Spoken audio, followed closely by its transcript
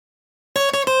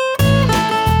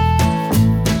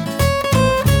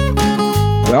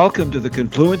Welcome to the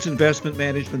Confluence Investment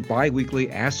Management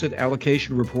Biweekly Asset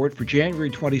Allocation Report for January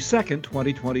 22nd,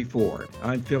 2024.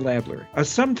 I'm Phil Adler. A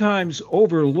sometimes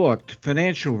overlooked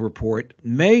financial report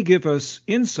may give us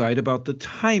insight about the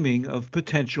timing of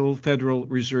potential Federal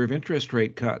Reserve interest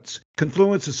rate cuts.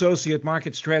 Confluence Associate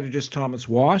Market Strategist Thomas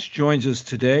Wash joins us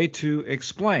today to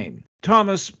explain.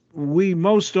 Thomas, we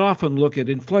most often look at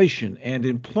inflation and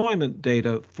employment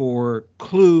data for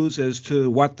clues as to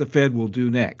what the Fed will do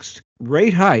next.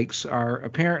 Rate hikes are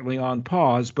apparently on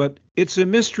pause, but it's a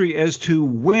mystery as to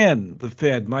when the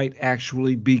Fed might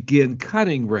actually begin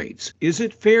cutting rates. Is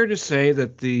it fair to say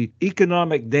that the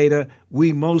economic data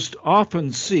we most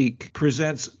often seek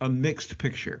presents a mixed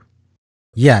picture?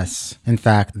 Yes. In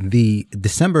fact, the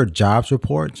December jobs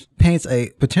report paints a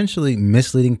potentially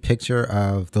misleading picture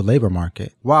of the labor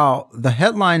market. While the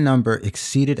headline number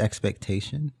exceeded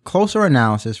expectation, closer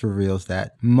analysis reveals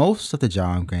that most of the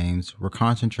job gains were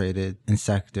concentrated in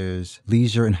sectors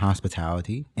leisure and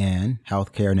hospitality and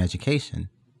healthcare and education,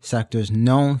 sectors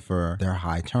known for their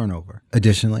high turnover.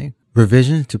 Additionally,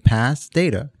 revisions to past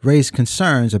data raised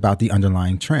concerns about the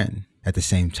underlying trend. At the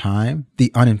same time,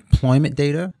 the unemployment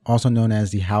data, also known as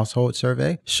the household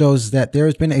survey, shows that there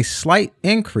has been a slight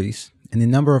increase in the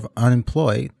number of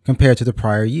unemployed compared to the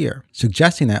prior year,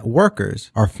 suggesting that workers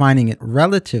are finding it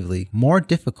relatively more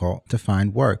difficult to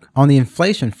find work. On the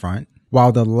inflation front,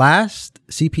 while the last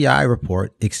CPI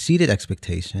report exceeded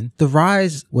expectation, the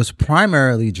rise was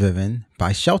primarily driven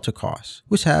by shelter costs,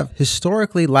 which have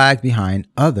historically lagged behind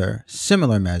other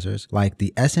similar measures like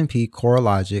the S&P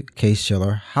CoreLogic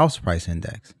Case-Shiller House Price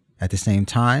Index. At the same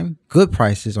time, good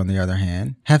prices, on the other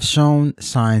hand, have shown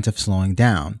signs of slowing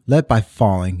down, led by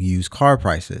falling used car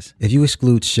prices. If you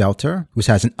exclude shelter, which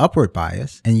has an upward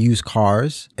bias, and used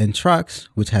cars and trucks,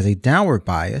 which has a downward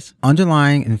bias,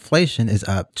 underlying inflation is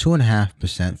up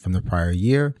 2.5% from the prior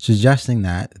year, suggesting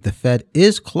that the Fed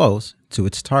is close to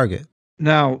its target.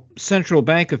 Now, central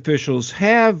bank officials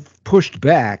have pushed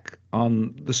back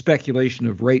on the speculation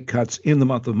of rate cuts in the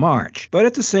month of March, but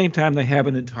at the same time, they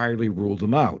haven't entirely ruled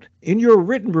them out. In your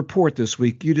written report this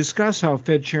week, you discuss how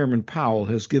Fed Chairman Powell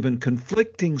has given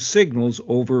conflicting signals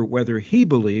over whether he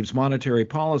believes monetary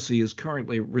policy is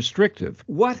currently restrictive.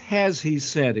 What has he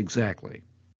said exactly?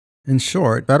 In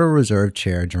short, Federal Reserve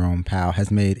Chair Jerome Powell has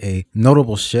made a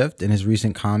notable shift in his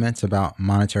recent comments about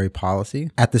monetary policy.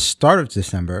 At the start of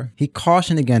December, he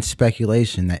cautioned against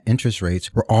speculation that interest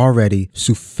rates were already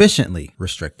sufficiently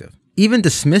restrictive, even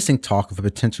dismissing talk of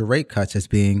potential rate cuts as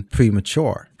being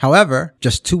premature. However,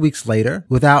 just 2 weeks later,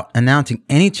 without announcing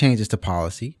any changes to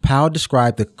policy, Powell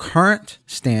described the current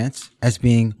stance as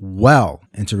being well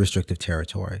into restrictive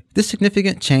territory. This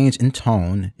significant change in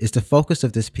tone is the focus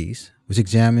of this piece, which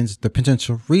examines the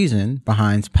potential reason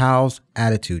behind Powell's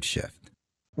attitude shift.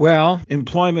 Well,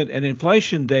 employment and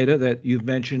inflation data that you've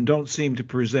mentioned don't seem to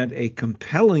present a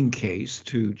compelling case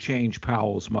to change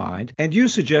Powell's mind. And you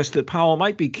suggest that Powell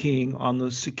might be keying on the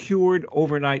secured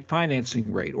overnight financing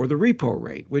rate, or the repo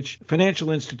rate, which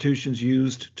financial institutions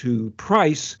used to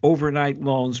price overnight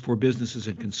loans for businesses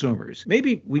and consumers.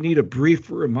 Maybe we need a brief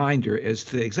reminder as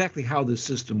to exactly how this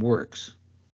system works.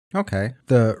 Okay.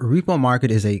 The repo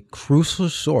market is a crucial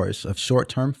source of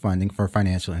short-term funding for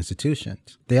financial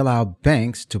institutions. They allow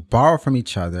banks to borrow from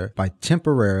each other by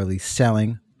temporarily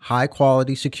selling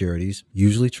high-quality securities,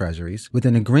 usually treasuries, with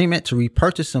an agreement to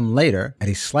repurchase them later at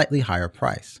a slightly higher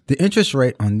price. The interest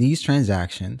rate on these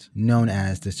transactions, known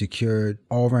as the secured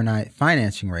overnight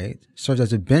financing rate, serves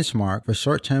as a benchmark for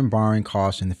short-term borrowing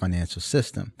costs in the financial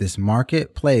system. This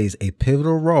market plays a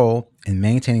pivotal role in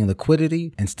maintaining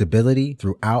liquidity and stability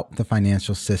throughout the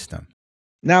financial system.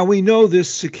 Now, we know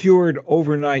this secured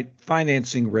overnight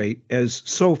financing rate as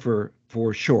SOFR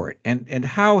for short. And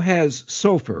how has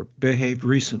SOFR behaved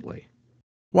recently?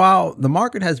 While the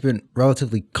market has been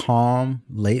relatively calm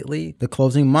lately, the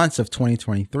closing months of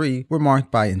 2023 were marked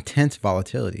by intense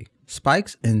volatility.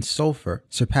 Spikes in SOFR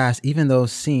surpassed even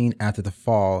those seen after the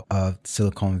fall of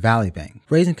Silicon Valley Bank,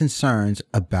 raising concerns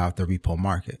about the repo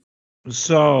market.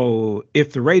 So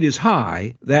if the rate is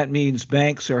high, that means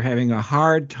banks are having a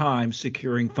hard time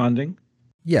securing funding?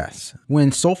 Yes. When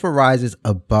SOFR rises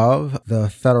above the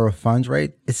federal funds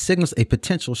rate, it signals a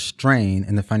potential strain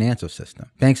in the financial system.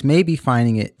 Banks may be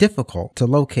finding it difficult to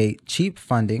locate cheap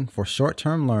funding for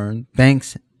short-term loans.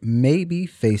 Banks may be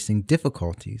facing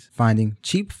difficulties finding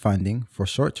cheap funding for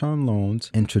short-term loans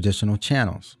in traditional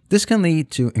channels. This can lead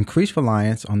to increased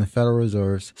reliance on the Federal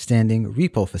Reserve's standing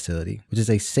repo facility, which is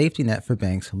a safety net for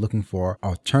banks looking for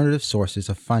alternative sources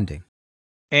of funding.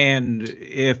 And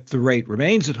if the rate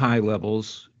remains at high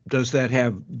levels, does that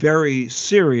have very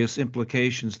serious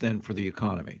implications then for the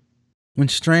economy? When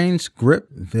strains grip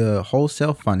the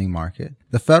wholesale funding market,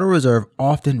 the Federal Reserve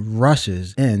often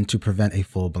rushes in to prevent a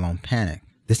full-blown panic.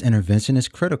 This intervention is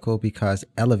critical because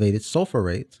elevated SOFR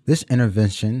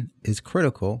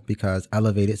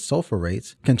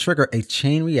rates can trigger a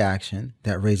chain reaction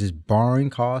that raises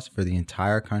borrowing costs for the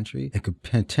entire country and could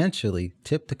potentially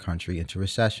tip the country into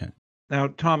recession. Now,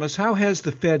 Thomas, how has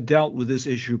the Fed dealt with this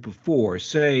issue before,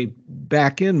 say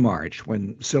back in March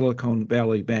when Silicon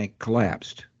Valley Bank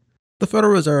collapsed? The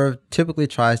Federal Reserve typically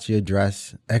tries to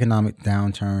address economic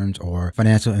downturns or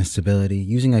financial instability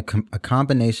using a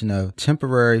combination of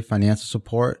temporary financial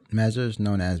support measures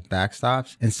known as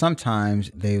backstops, and sometimes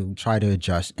they try to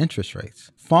adjust interest rates.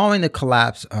 Following the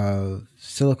collapse of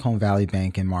Silicon Valley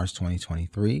Bank in March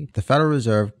 2023, the Federal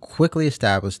Reserve quickly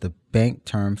established the Bank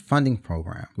Term Funding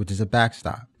Program, which is a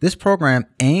backstop. This program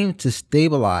aimed to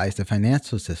stabilize the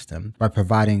financial system by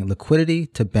providing liquidity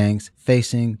to banks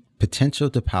facing potential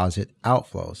deposit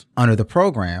outflows. Under the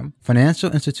program,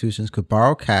 financial institutions could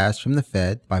borrow cash from the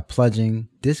Fed by pledging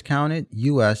discounted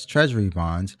U.S. Treasury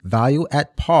bonds value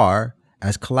at par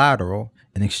as collateral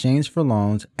in exchange for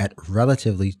loans at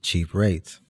relatively cheap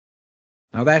rates.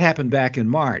 Now, that happened back in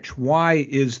March. Why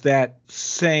is that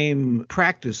same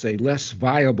practice a less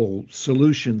viable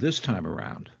solution this time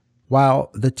around?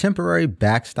 While the temporary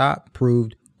backstop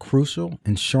proved crucial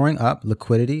in shoring up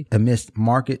liquidity amidst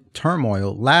market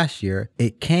turmoil last year,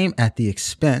 it came at the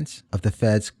expense of the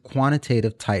Fed's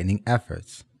quantitative tightening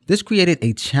efforts. This created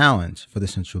a challenge for the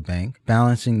central bank,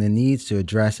 balancing the needs to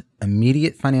address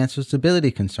immediate financial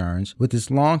stability concerns with its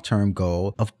long-term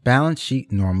goal of balance sheet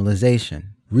normalization.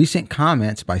 Recent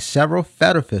comments by several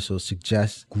Fed officials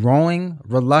suggest growing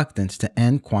reluctance to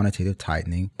end quantitative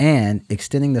tightening and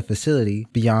extending the facility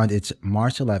beyond its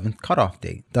March 11th cutoff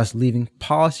date, thus leaving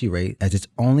policy rate as its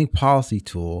only policy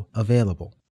tool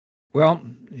available. Well,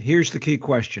 here's the key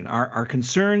question. Are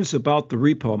concerns about the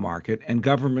repo market and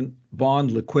government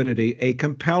bond liquidity a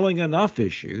compelling enough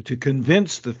issue to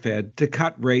convince the Fed to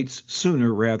cut rates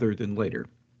sooner rather than later?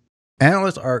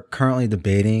 Analysts are currently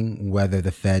debating whether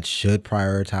the Fed should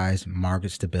prioritize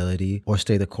market stability or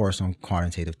stay the course on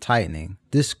quantitative tightening.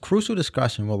 This crucial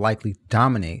discussion will likely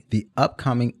dominate the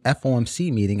upcoming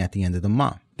FOMC meeting at the end of the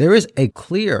month. There is a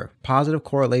clear positive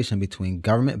correlation between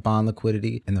government bond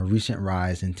liquidity and the recent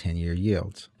rise in 10-year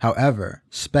yields. However,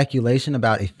 speculation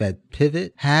about a Fed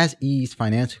pivot has eased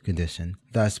financial conditions,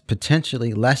 thus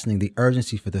potentially lessening the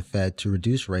urgency for the Fed to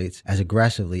reduce rates as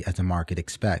aggressively as the market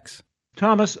expects.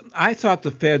 Thomas, I thought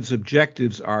the Fed's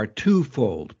objectives are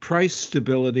twofold: price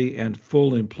stability and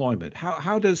full employment.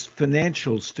 How does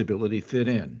financial stability fit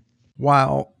in?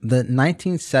 While the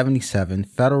 1977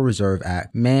 Federal Reserve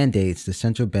Act mandates the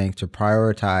central bank to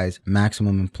prioritize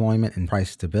maximum employment and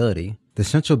price stability, the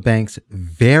central bank's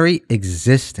very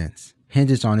existence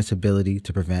hinges on its ability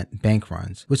to prevent bank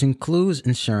runs, which includes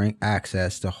ensuring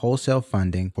access to wholesale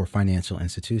funding for financial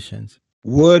institutions.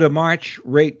 Would a March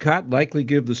rate cut likely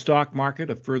give the stock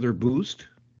market a further boost?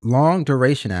 Long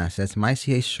duration assets might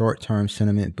see a short-term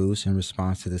sentiment boost in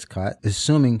response to this cut,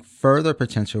 assuming further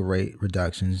potential rate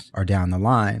reductions are down the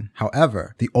line.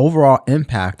 However, the overall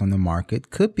impact on the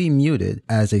market could be muted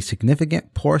as a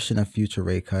significant portion of future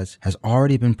rate cuts has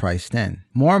already been priced in.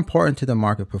 More important to the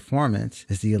market performance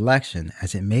is the election,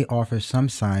 as it may offer some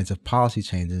signs of policy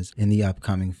changes in the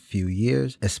upcoming few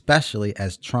years, especially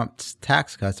as Trump's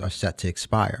tax cuts are set to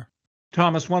expire.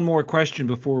 Thomas, one more question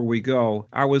before we go.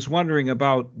 I was wondering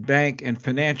about bank and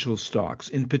financial stocks.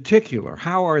 In particular,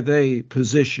 how are they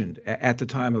positioned at the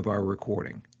time of our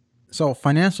recording? So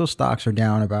financial stocks are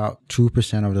down about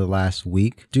 2% over the last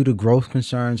week due to growth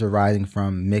concerns arising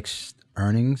from mixed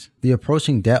earnings. The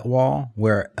approaching debt wall,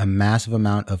 where a massive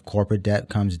amount of corporate debt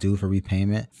comes due for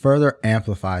repayment, further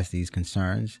amplifies these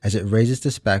concerns as it raises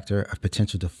the specter of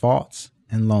potential defaults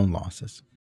and loan losses.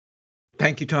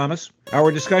 Thank you, Thomas.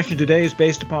 Our discussion today is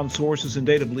based upon sources and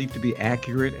data believed to be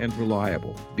accurate and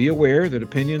reliable. Be aware that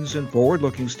opinions and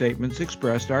forward-looking statements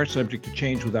expressed are subject to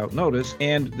change without notice,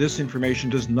 and this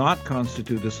information does not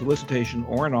constitute a solicitation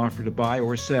or an offer to buy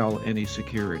or sell any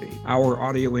security. Our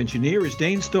audio engineer is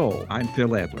Dane Stoll. I'm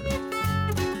Phil Adler.